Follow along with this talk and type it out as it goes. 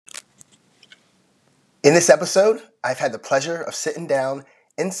In this episode, I've had the pleasure of sitting down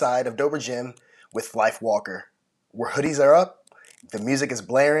inside of Dover Gym with Life Walker, where hoodies are up, the music is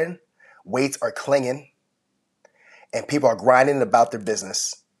blaring, weights are clinging, and people are grinding about their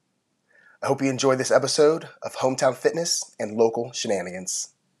business. I hope you enjoy this episode of Hometown Fitness and Local Shenanigans.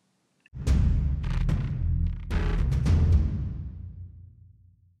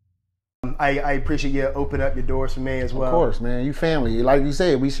 I appreciate you open up your doors for me as well. Of course, man. You family. Like you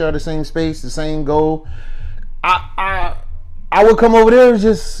said, we share the same space, the same goal. I would come over there,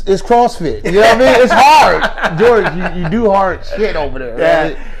 it's CrossFit. You know what I mean? It's hard. George, you do hard shit over there. Yeah,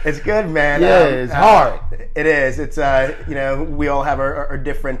 right? it's good, man. Yeah, it's hard. It is. It's we all have our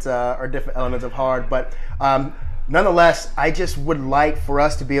different elements of hard, but nonetheless, I just would like for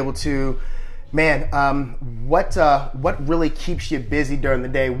us to be able to, what really keeps you busy during the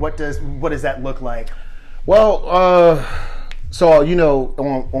day? What does that look like? Well, so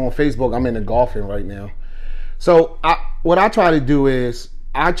on Facebook, I'm into golfing right now. So what I try to do is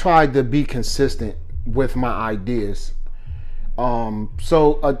I try to be consistent with my ideas.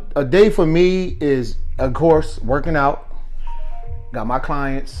 So a day for me is, of course, working out. Got my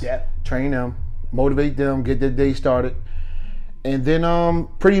clients, train them, motivate them, get their day started. And then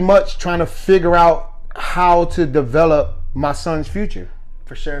pretty much trying to figure out how to develop my son's future.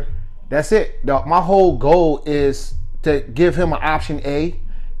 For sure. That's it. My whole goal is to give him an option A,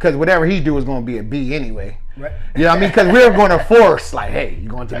 because whatever he do is going to be a B anyway. Right. You know what I mean? Because we're going to force, like, hey, you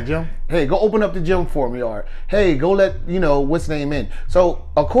going to the gym? Hey, go open up the gym for me. Or, hey, go let, what's name in. So,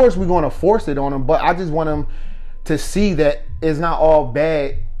 of course, we're going to force it on him, but I just want him to see that it's not all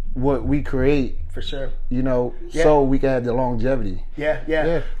bad what we create. For sure. So we can have the longevity.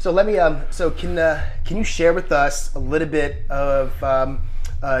 Yeah. So let me, can you share with us a little bit of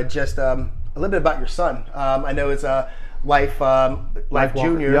just a little bit about your son? I know it's Life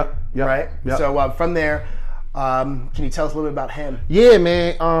Junior, yep, right? Yep. So from there, can you tell us a little bit about him? Yeah,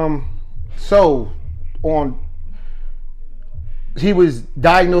 man. He was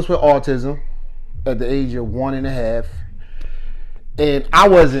diagnosed with autism at the age of 1.5, and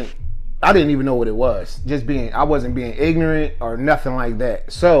I didn't even know what it was. I wasn't being ignorant or nothing like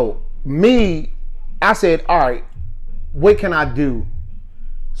that. So I said, all right, what can I do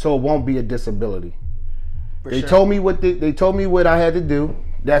so it won't be a disability? They told me what I had to do.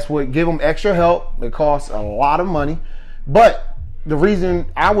 That's what, give him extra help. It costs a lot of money, but the reason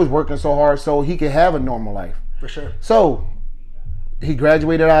I was working so hard so he could have a normal life. For sure. So he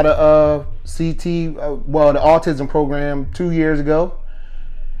graduated out of CT, the autism program 2 years ago.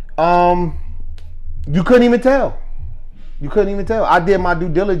 You couldn't even tell. I did my due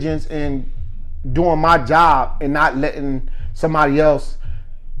diligence in doing my job and not letting somebody else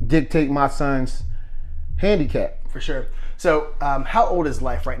dictate my son's handicap. For sure. So, how old is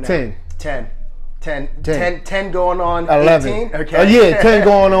Life right now? 10 going on 11. 18? Okay. Oh yeah, 10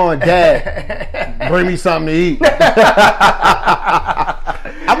 going on. Dad, bring me something to eat.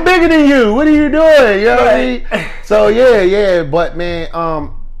 I'm bigger than you. What are you doing? You know what I mean? So yeah. But man,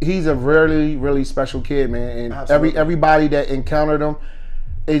 he's a really, really special kid, man. And everybody that encountered him,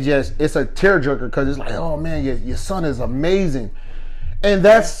 it's a tearjerker, because it's like, oh man, your son is amazing. And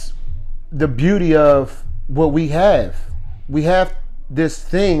that's the beauty of what we have. We have this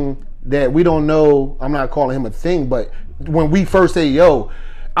thing that we don't know. I'm not calling him a thing, but when we first say, yo,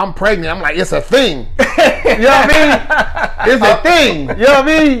 I'm pregnant, I'm like, it's a thing. You know what I mean? It's a thing. You know what I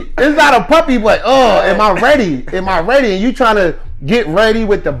mean? It's not a puppy, but am I ready? And you trying to get ready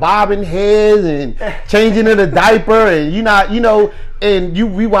with the bobbing heads and changing of the diaper, and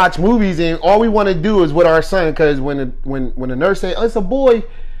we watch movies and all we want to do is with our son, because when the nurse said, oh, it's a boy,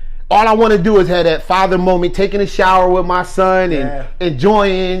 all I want to do is have that father moment, taking a shower with my son and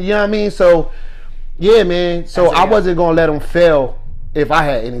enjoying, you know what I mean? So, yeah, man. So I wasn't going to let him fail if I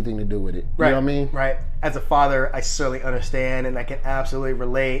had anything to do with it. Right, you know what I mean? Right. As a father, I certainly understand, and I can absolutely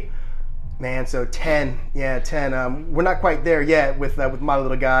relate. Man, so 10. We're not quite there yet with my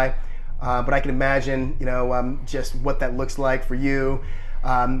little guy, but I can imagine, just what that looks like for you.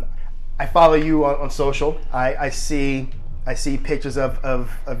 I follow you on social. I see pictures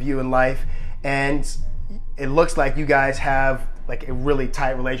of you in Life, and it looks like you guys have like a really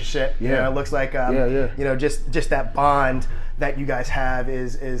tight relationship. Yeah. It looks like just that bond that you guys have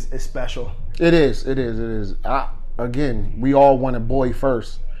is special. It is. Again, we all want a boy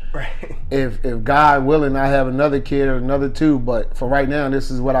first. Right. If God willing, I have another kid or another two, but for right now, this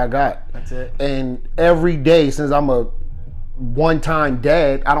is what I got. That's it. And every day, since I'm a one-time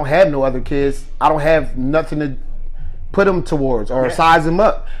dad, I don't have no other kids. I don't have nothing to put them towards or size them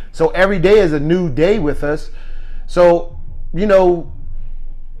up. So every day is a new day with us. So,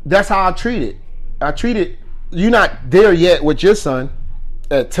 that's how I treat it. you're not there yet with your son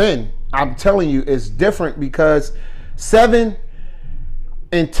at 10. I'm telling you, it's different because 7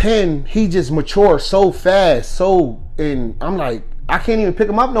 and 10, he just matures so fast. And I'm like, I can't even pick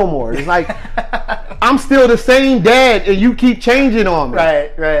him up no more. It's like, I'm still the same dad and you keep changing on me.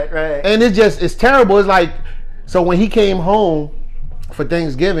 Right. And it's terrible. It's like, so when he came home for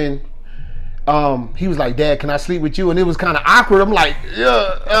Thanksgiving, he was like, Dad, can I sleep with you? And it was kind of awkward. I'm like,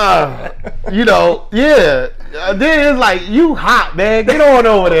 yeah. Then it's like, you hot, man. Get on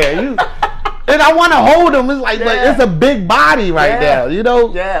over there. And I want to hold him. It's like, it's a big body right now, Yeah.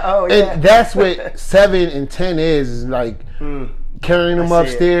 Oh, yeah. And that's what 7 and 10 is like carrying him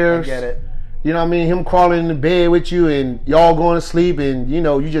upstairs. I get it. You know what I mean? Him crawling in the bed with you and y'all going to sleep and, you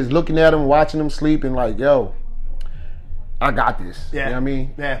just looking at him, watching him sleep and like, yo, I got this. Yeah. You know what I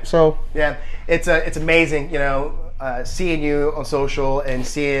mean? Yeah. So. Yeah. It's amazing, seeing you on social and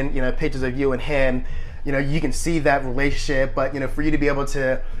seeing, pictures of you and him, you can see that relationship, but, for you to be able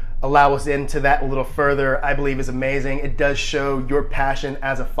to allow us into that a little further, I believe is amazing. It does show your passion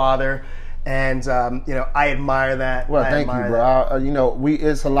as a father. And, I admire that. Well, thank you, bro.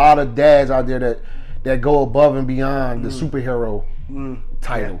 It's a lot of dads out there that go above and beyond the superhero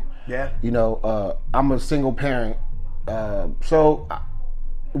title. Yeah. I'm a single parent. So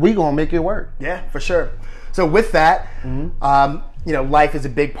we gonna make it work. Yeah, for sure. So with that, life is a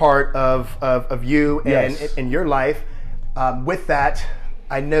big part of you and in your life. With that,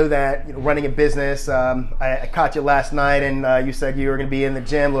 I know that running a business. I caught you last night, and you said you were going to be in the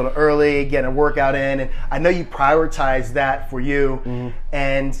gym a little early, getting a workout in, and I know you prioritize that for you.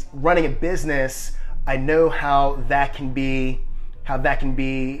 And running a business, I know how that can be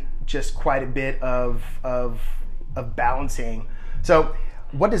just quite a bit of balancing. So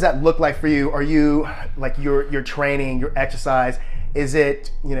what does that look like for you? Are you like your training, your exercise? Is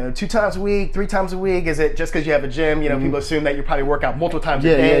it 2 times a week, 3 times a week? Is it just because you have a gym? People assume that you probably work out multiple times a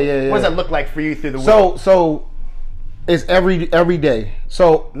day. Yeah. What does that look like for you through the week? So it's every day.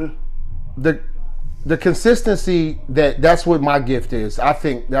 So the consistency that's what my gift is. I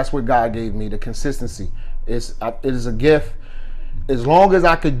think that's what God gave me. The consistency it is a gift. As long as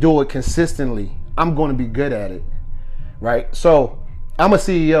I could do it consistently, I'm going to be good at it, right? So I'm a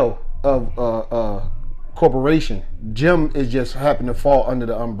CEO of a corporation. Gym is just happened to fall under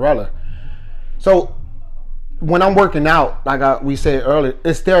the umbrella. So when I'm working out, like we said earlier,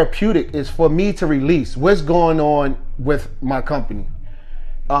 it's therapeutic. It's for me to release what's going on with my company,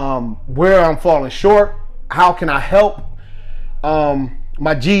 where I'm falling short. How can I help?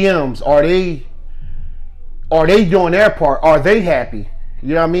 My GMs, are they doing their part? Are they happy?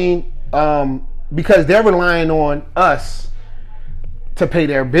 You know what I mean? Because they're relying on us to pay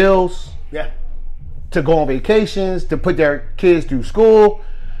their bills, to go on vacations, to put their kids through school.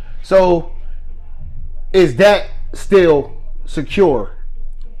 So is that still secure?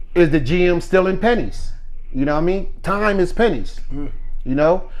 Is the GM still in pennies? You know what I mean? Time is pennies,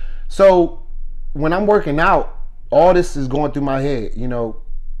 So when I'm working out, all this is going through my head,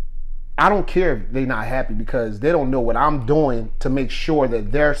 I don't care if they're not happy because they don't know what I'm doing to make sure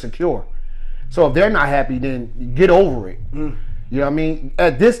that they're secure. So if they're not happy, then get over it. You know what I mean?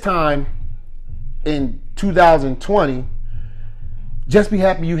 At this time in 2020, just be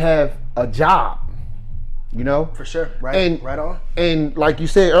happy you have a job, For sure. Right. Right on. And like you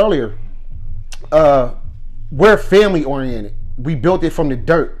said earlier, we're family oriented. We built it from the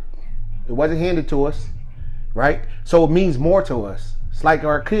dirt. It wasn't handed to us, right? So it means more to us. It's like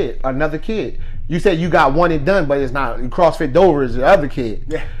our kid, another kid. You said you got one and done, but it's not. CrossFit Dover is the other kid.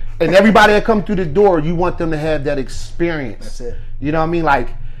 Yeah. And everybody that comes through the door, you want them to have that experience. That's it. You know what I mean? Like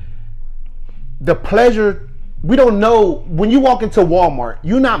the pleasure, we don't know. When you walk into Walmart,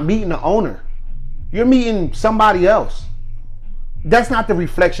 you're not meeting the owner. You're meeting somebody else. That's not the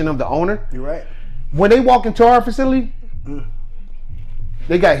reflection of the owner. You're right. When they walk into our facility,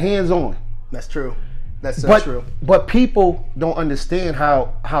 they got hands on. That's true. That's so true. But people don't understand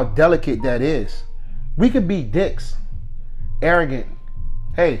how delicate that is. We could be dicks, arrogant.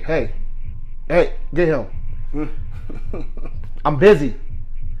 Hey, get him. I'm busy.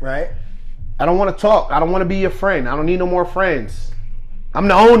 Right. I don't want to talk. I don't want to be your friend. I don't need no more friends. I'm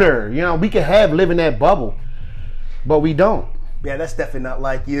the owner. We can live in that bubble, but we don't. Yeah, that's definitely not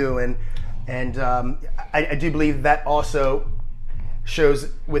like you. And I do believe that also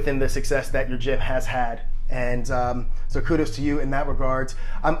shows within the success that your gym has had. And so kudos to you in that regard.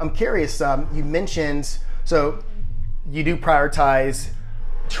 I'm curious, you mentioned, so you do prioritize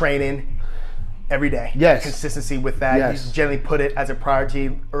training every day. Yes. Consistency with that. Yes. You generally put it as a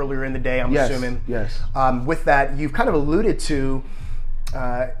priority earlier in the day, I'm assuming. Yes. With that, you've kind of alluded to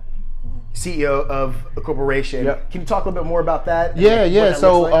CEO of a corporation. Yep. Can you talk a little bit more about that? Yeah, and yeah. what that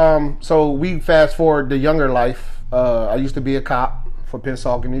looks like? So we fast forward the younger life. I used to be a cop for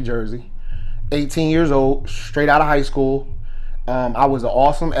Pensacola, New Jersey. 18 years old, straight out of high school. I was an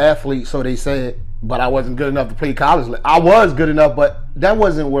awesome athlete, so they said, but I wasn't good enough to play college. I was good enough, but that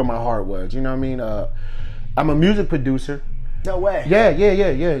wasn't where my heart was. You know what I mean? I'm a music producer. No way.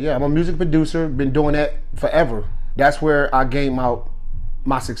 Yeah. I'm a music producer. Been doing that forever. That's where I gained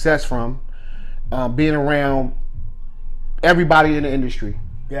my success from. Being around everybody in the industry.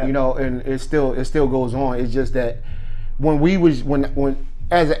 Yeah. You know, and it still goes on. It's just that when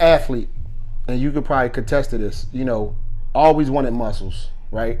as an athlete, and you could probably contest to this, you know, always wanted muscles,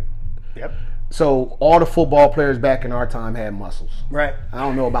 right? Yep. So all the football players back in our time had muscles. Right. I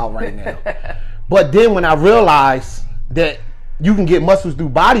don't know about right now. But then when I realized that you can get muscles through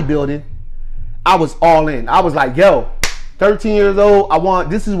bodybuilding, I was all in. I was like, yo, 13 years old,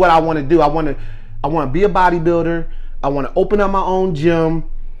 this is what I want to do. I want to be a bodybuilder. I want to open up my own gym,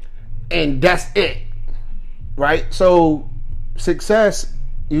 and that's it. Right? So success,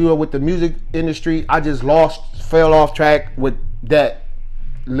 you know, with the music industry, I just fell off track with that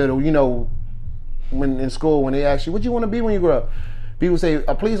little, you know, when in school, when they ask you, what you want to be when you grow up? People say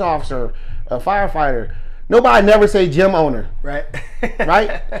a police officer, a firefighter. Nobody never say gym owner. Right.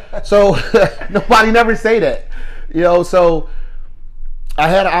 Right? So nobody never say that. You know, so I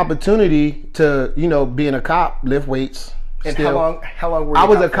had an opportunity to, you know, being a cop, lift weights. And still. how long were you? I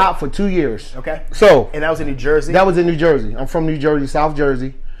was a cop for 2 years. Okay. So and that was in New Jersey? That was in New Jersey. I'm from New Jersey, South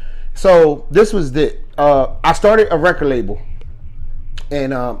Jersey. So this was it. I started a record label,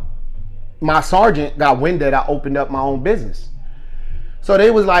 and my sergeant got wind that I opened up my own business. So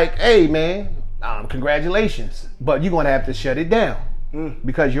they was like, "Hey, man, congratulations, but you're gonna have to shut it down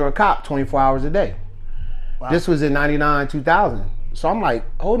because you're a cop 24 hours a day." Wow. This was in 99, 2000. So I'm like,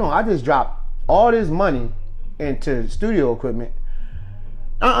 hold on, I just dropped all this money into studio equipment.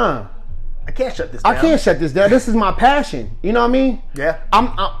 I can't shut this down. I can't shut this down. This is my passion. You know what I mean? Yeah.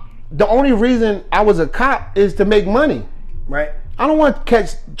 I'm the only reason I was a cop is to make money. Right. I don't want to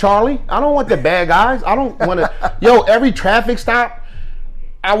catch Charlie. I don't want the bad guys. I don't want to. Yo, every traffic stop,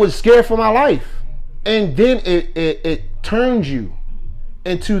 I was scared for my life. And then it turns you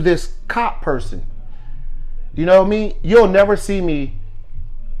into this cop person. You know what I mean? You'll never see me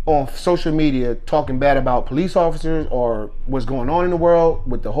on social media talking bad about police officers or what's going on in the world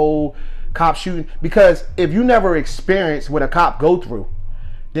with the whole cop shooting. Because if you never experience what a cop go through,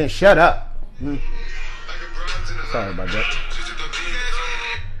 then shut up. Sorry about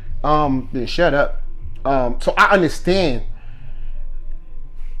that. Then shut up. So I understand.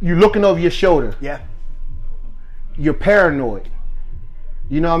 You're looking over your shoulder. Yeah. You're paranoid.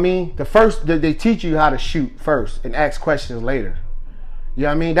 You know what I mean? They teach you how to shoot first and ask questions later. You know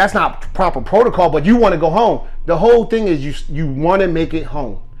what I mean? That's not proper protocol, but you want to go home. The whole thing is you want to make it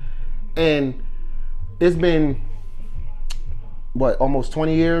home. And it's been almost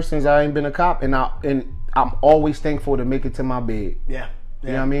 20 years since I ain't been a cop, and I'm always thankful to make it to my bed. Yeah. You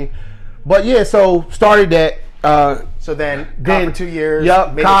know what I mean? But yeah, so started that. So then cop for 2 years,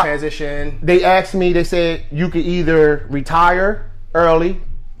 yep, made a transition. They asked me, they said, you could either retire early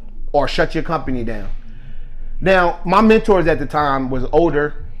or shut your company down. Now, my mentors at the time was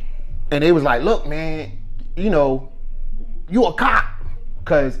older, and they was like, look, man, you know, you a cop.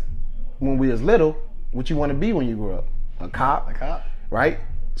 Because when we was little, what you want to be when you grow up? A cop. A cop. Right?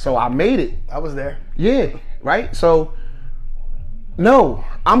 So I made it. I was there. Yeah, right? So, no,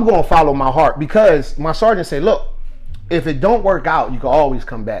 I'm going to follow my heart, because my sergeant said, look, if it don't work out, you can always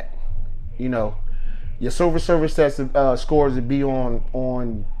come back. You know, your silver service test scores would be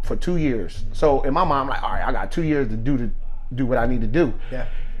on for 2 years. So in my mind, I'm like, all right, I got 2 years to do what I need to do. Yeah.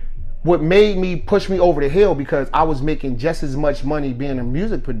 What made me push me over the hill, because I was making just as much money being a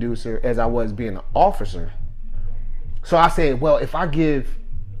music producer as I was being an officer. So I said, well, if I give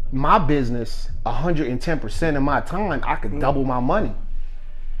my business 110% of my time, I could double my money.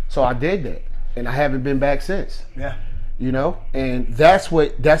 So I did that, and I haven't been back since. Yeah. You know, and that's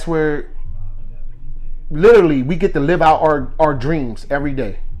where literally we get to live out our dreams every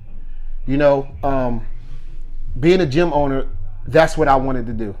day. You know, being a gym owner, that's what I wanted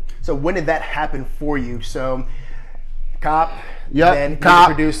to do. So when did that happen for you? So cop, yep, then cop,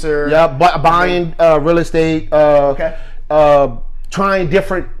 producer. Yeah, buying real estate, okay. Trying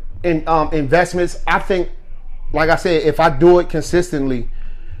different investments. I think, like I said, if I do it consistently,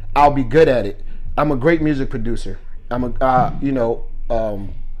 I'll be good at it. I'm a great music producer. I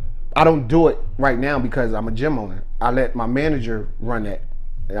don't do it right now because I'm a gym owner. I let my manager run that.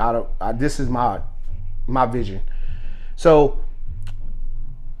 This is my vision. So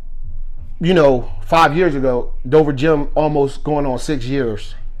 5 years ago, Dover Gym almost going on 6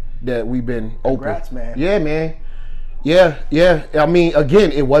 years that we've been open. Congrats, man. Yeah, man. Yeah. I mean,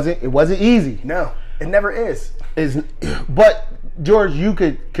 again, it wasn't easy. No, it never is. But George, you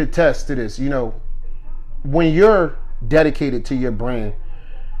could attest to this. When you're dedicated to your brand,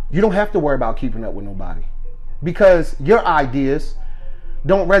 you don't have to worry about keeping up with nobody, because your ideas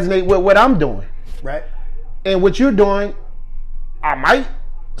don't resonate with what I'm doing. Right. And what you're doing, I might.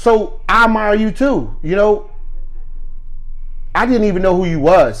 So I admire you too. I didn't even know who you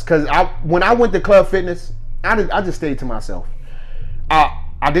was, because when I went to Club Fitness, I just stayed to myself. I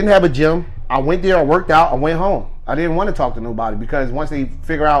didn't have a gym. I went there, I worked out, I went home. I didn't want to talk to nobody, because once they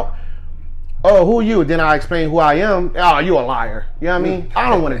figure out, oh, who are you? Then I explain who I am. Oh, you a liar. You know what I mean? I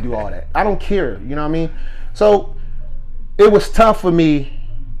don't want to do all that. I don't care. You know what I mean? So it was tough for me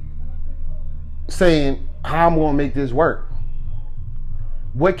saying, how I'm going to make this work?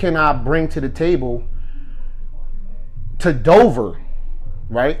 What can I bring to the table to Dover,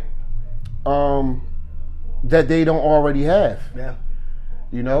 right? That they don't already have. Yeah.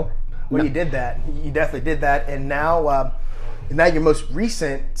 Well, you did that. You definitely did that, and now your most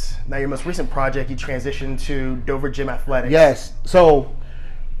recent project, you transitioned to Dover Gym Athletics. Yes. So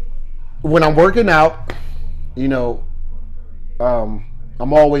when I'm working out, I'm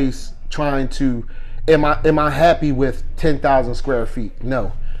always trying to. Am I happy with 10,000 square feet?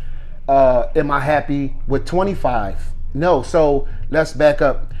 No. Am I happy with 25? No. So let's back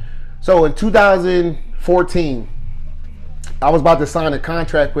up. So in 2014, I was about to sign a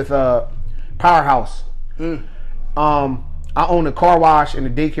contract with Powerhouse. I own a car wash and a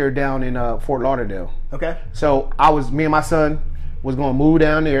daycare down in Fort Lauderdale. Okay. So me and my son was going to move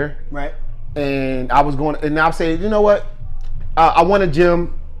down there. Right. And I said, you know what? I want a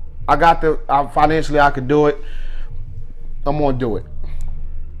gym. I got financially I could do it. I'm going to do it.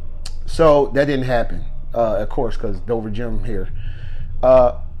 So that didn't happen, of course, because Dover Gym here.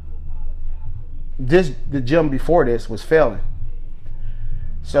 The gym before this was failing.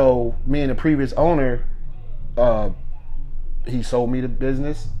 So me and the previous owner, he sold me the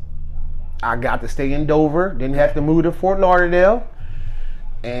business. I got to stay in Dover, didn't have to move to Fort Lauderdale,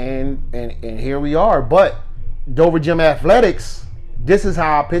 and here we are. But Dover Gym Athletics, this is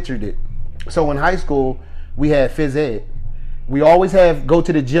how I pictured it. So in high school, we had phys ed. We always go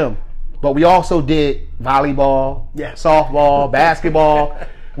to the gym, but we also did volleyball, softball, basketball,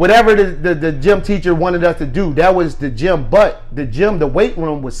 whatever the gym teacher wanted us to do. That was the gym. But the weight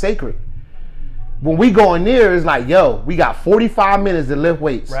room was sacred. When we go in there, it's like, yo, we got 45 minutes to lift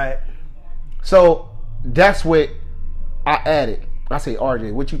weights. Right. So that's what I added. I say,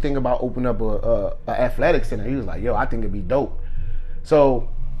 RJ, what you think about opening up a athletic center? He was like, yo, I think it'd be dope. So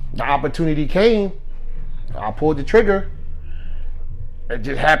the opportunity came. I pulled the trigger. It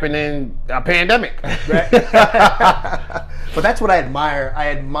just happened in a pandemic. Right. But that's what I admire.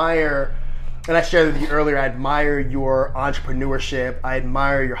 And I shared with you earlier, I admire your entrepreneurship. I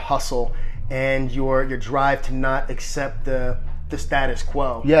admire your hustle and your drive to not accept the status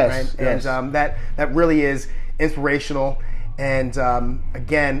quo. Yes. Right? Yes. And that really is inspirational. And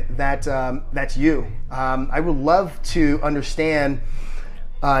again, that's you. I would love to understand,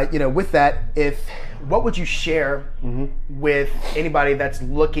 with that, what would you share with anybody that's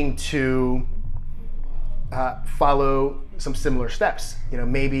looking to follow some similar steps?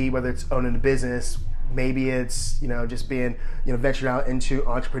 Maybe whether it's owning a business, maybe it's just being ventured out into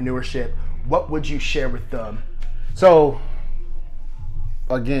entrepreneurship. What would you share with them? So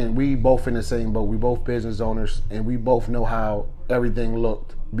again, we both in the same boat. We both business owners, and we both know how everything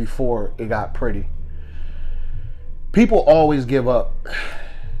looked before it got pretty. People always give up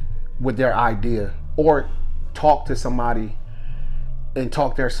with their idea or talk to somebody and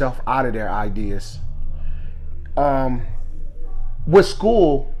talk themselves out of their ideas. What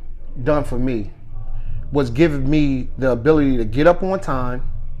school done for me was giving me the ability to get up on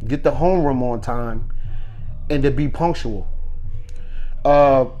time, get the homeroom on time, and to be punctual.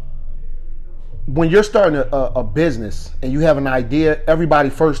 When you're starting a business and you have an idea, everybody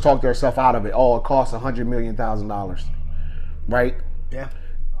first talk themselves out of it. Oh, it costs $100 million, right? Yeah.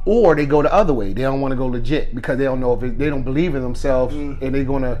 Or they go the other way. They don't want to go legit because they don't know if they don't believe in themselves, and they're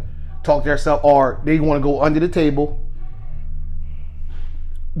going to talk themselves, or they want to go under the table.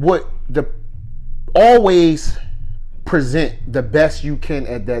 Always present the best you can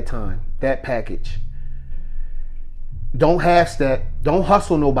at that time, that package. Don't half-step. Don't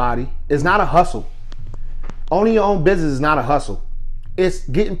hustle nobody. It's not a hustle. Owning your own business is not a hustle. It's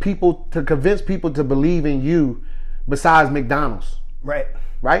getting people to convince people to believe in you besides McDonald's. Right.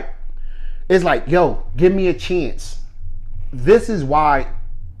 Right? It's like, yo, give me a chance. This is why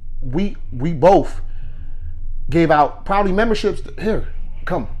we both gave out probably memberships. Here,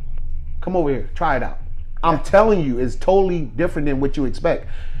 come over here, try it out. I'm telling you, it's totally different than what you expect.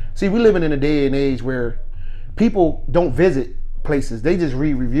 See, we're living in a day and age where people don't visit places; they just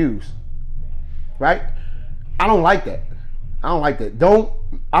read reviews, right? I don't like that.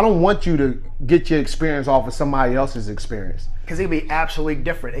 I don't want you to get your experience off of somebody else's experience. Because it could be absolutely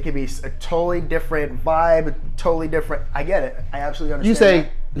different. It could be a totally different vibe, totally different. I get it. I absolutely understand.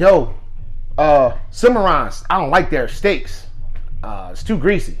 You say, yo, Cimarron's, I don't like their steaks. It's too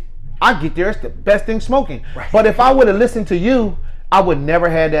greasy. I get there, it's the best thing smoking. Right. But if I would have listened to you, I would never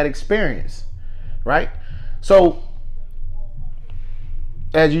had that experience, right? So,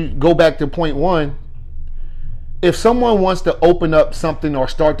 as you go back to point one, if someone wants to open up something or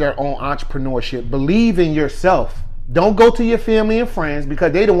start their own entrepreneurship, believe in yourself. Don't go to your family and friends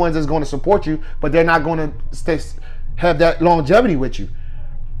because they're the ones that's going to support you, but they're not going to have that longevity with you.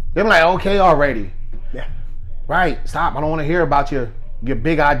 They're like, okay, already. Yeah. Right. Stop. I don't want to hear about your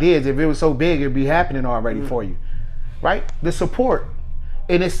big ideas. If it was so big, it'd be happening already for you. Right? The support.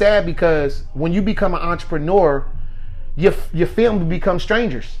 And it's sad because when you become an entrepreneur, your family become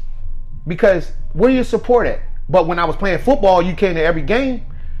strangers. Because where your support at? But when I was playing football, you came to every game.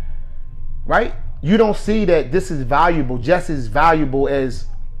 Right? You don't see that this is valuable, just as valuable as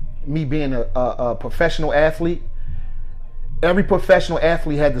me being a professional athlete. Every professional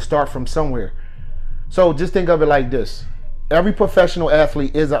athlete had to start from somewhere. So just think of it like this. Every professional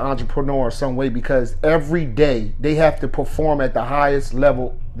athlete is an entrepreneur in some way because every day they have to perform at the highest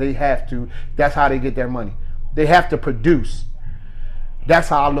level. They have to. That's how they get their money. They have to produce. That's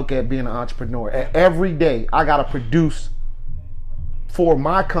how I look at being an entrepreneur. Every day I got to produce for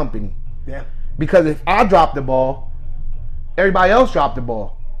my company. Yeah. Because if I drop the ball, everybody else dropped the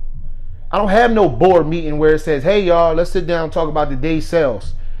ball. I don't have no board meeting where it says, hey, y'all, let's sit down and talk about the day's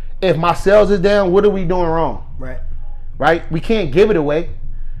sales. If my sales is down, what are we doing wrong? Right. Right? We can't give it away.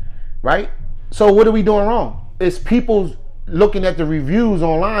 Right? So what are we doing wrong? It's people looking at the reviews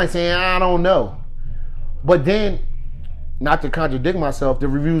online saying, I don't know. But then, not to contradict myself, the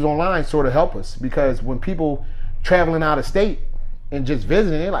reviews online sort of help us because when people traveling out of state and just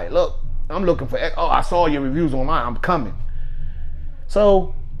visiting, they're like, look, I'm looking for, I saw your reviews online, I'm coming.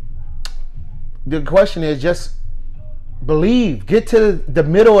 So the question is just believe, get to the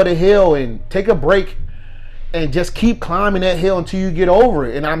middle of the hill and take a break and just keep climbing that hill until you get over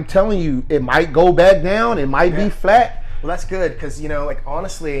it. And I'm telling you, it might go back down, it might be flat. Well, that's good because, like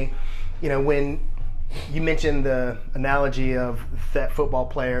honestly, when you mentioned the analogy of that football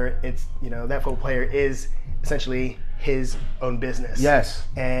player, it's, that football player is essentially his own business. Yes.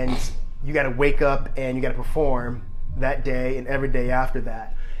 And you got to wake up and you got to perform that day and every day after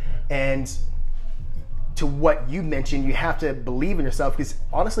that. And to what you mentioned, you have to believe in yourself because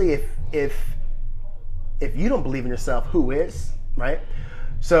honestly, if you don't believe in yourself, who is, right?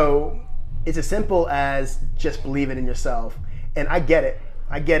 So it's as simple as just believing in yourself. And I get it.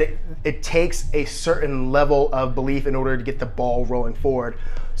 It takes a certain level of belief in order to get the ball rolling forward.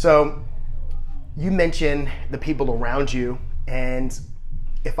 So you mentioned the people around you, and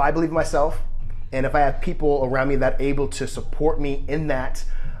if I believe in myself, and if I have people around me that are able to support me in that,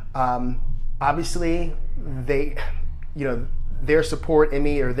 obviously their support in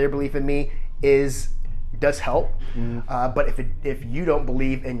me or their belief in me does help. But if you don't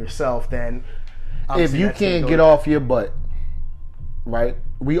believe in yourself, then if you can't get off your butt, right?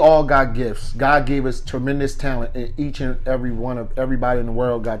 We all got gifts. God gave us tremendous talent, and each and everybody in the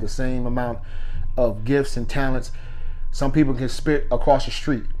world got the same amount of gifts and talents. Some people can spit across the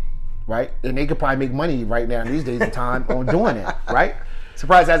street, right? And they could probably make money right now in these days of time on doing it, right?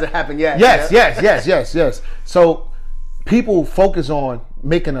 Surprised it hasn't happened yet. Yes. So people focus on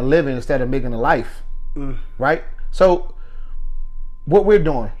making a living instead of making a life, right? So what we're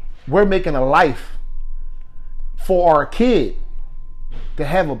doing, we're making a life for our kid to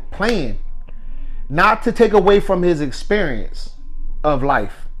have a plan, not to take away from his experience of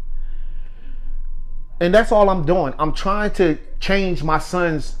life. And that's all I'm doing. I'm trying to change my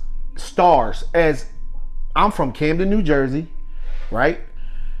son's stars. As I'm from Camden, New Jersey, right?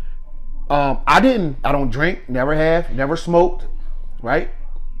 I don't drink, never have, never smoked, right?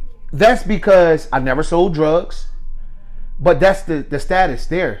 That's because I never sold drugs, but that's the status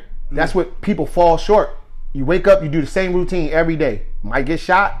there. That's what people fall short. You wake up, you do the same routine every day. Might get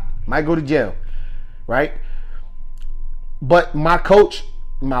shot, might go to jail, right? But my coach,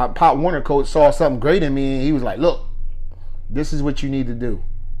 my Pop Warner coach, saw something great in me, and he was like, look, this is what you need to do.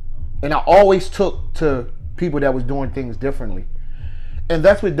 And I always took to people that was doing things differently. And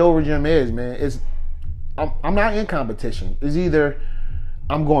that's what Dover Gym is, man. I'm not in competition. It's either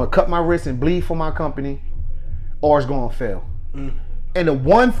I'm going to cut my wrist and bleed for my company, or it's going to fail. And the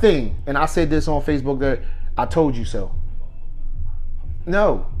one thing, and I said this on Facebook, that I told you so.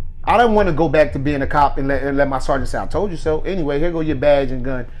 No, I don't want to go back to being a cop and let my sergeant say, I told you so. Anyway, here go your badge and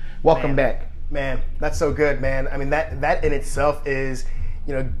gun. Welcome back. Man, that's so good, man. I mean, that in itself is,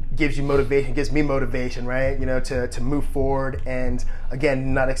 gives you motivation, gives me motivation, right? To move forward and,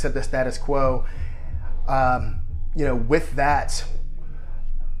 again, not accept the status quo. With that,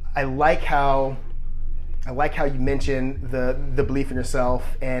 I like how you mentioned the belief in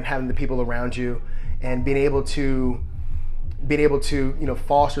yourself and having the people around you and being able to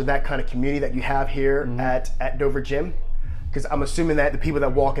foster that kind of community that you have here at Dover Gym, because I'm assuming that the people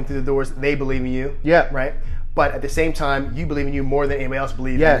that walk in through the doors, they believe in you, right? But at the same time, you believe in you more than anybody else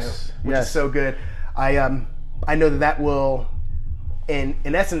believes in you, which is so good. I know that will, in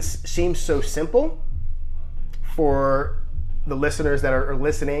essence, seem so simple for the listeners that are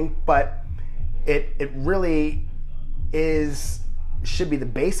listening, but it really should be the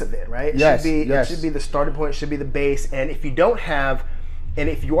base of it, right? It should be the starting point, it should be the base. And if you don't have, and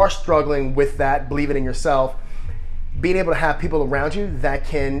if you are struggling with that, believing in yourself, being able to have people around you that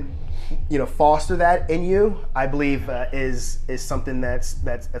can, foster that in you, I believe is something that's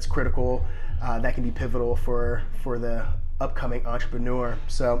critical, that can be pivotal for the upcoming entrepreneur.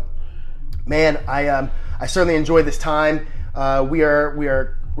 So, man, I certainly enjoyed this time.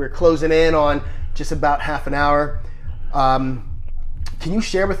 We're closing in on just about half an hour. Can you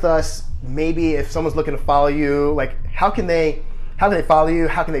share with us, maybe if someone's looking to follow you, like how can they follow you?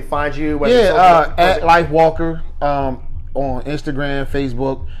 How can they find you? At Life Walker on Instagram,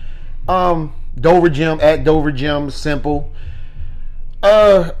 Facebook, Dover Gym, at Dover Gym, simple.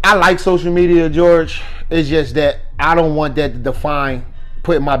 I like social media, George. It's just that I don't want that to define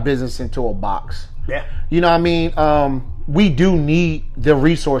putting my business into a box. Yeah. You know what I mean? We do need the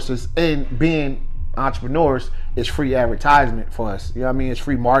resources, and being entrepreneurs is free advertisement for us. You know what I mean? It's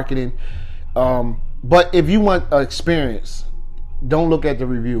free marketing. But if you want an experience, don't look at the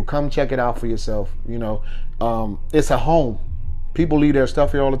review. Come check it out for yourself. It's a home. People leave their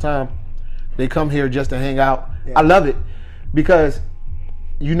stuff here all the time. They come here just to hang out. Yeah. I love it because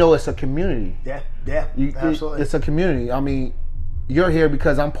it's a community. Yeah, absolutely. It's a community. I mean, you're here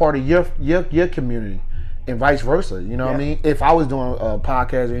because I'm part of your community, and vice versa. You know what I mean? If I was doing a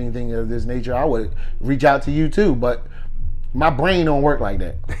podcast or anything of this nature, I would reach out to you too. But my brain don't work like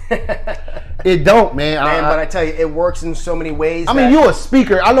that. It don't, man. But I tell you, it works in so many ways. I mean, you're a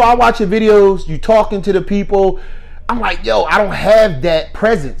speaker. I know. I watch your videos. You talking to the people. I'm like, yo, I don't have that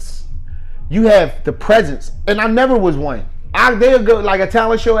presence. You have the presence, and I never was one. They'll go like a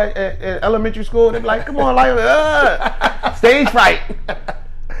talent show at elementary school. They're like, come on, like stage fright.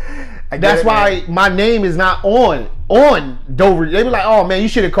 That's why my name is not on Dover. They be like, oh man, you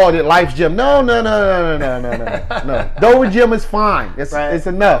should have called it Life's Gym. No. Dover Gym is fine. It's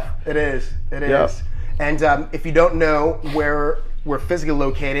enough. It is. And if you don't know where we're physically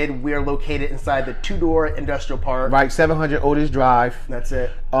located, we are located inside the two-door industrial park. Right, 700 Otis Drive. That's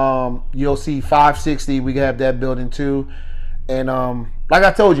it. You'll see 560. We have that building too. And like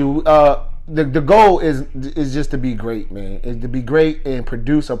I told you, the goal is just to be great, man. Is to be great and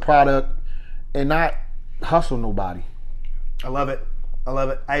produce a product and not hustle nobody. I love it.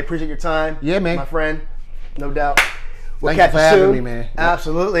 I appreciate your time. Yeah, man. My friend. No doubt. Thank you for having me, man.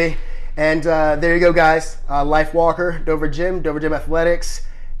 Absolutely. And there you go, guys. Life Walker, Dover Gym Athletics,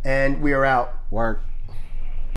 and we are out. Work.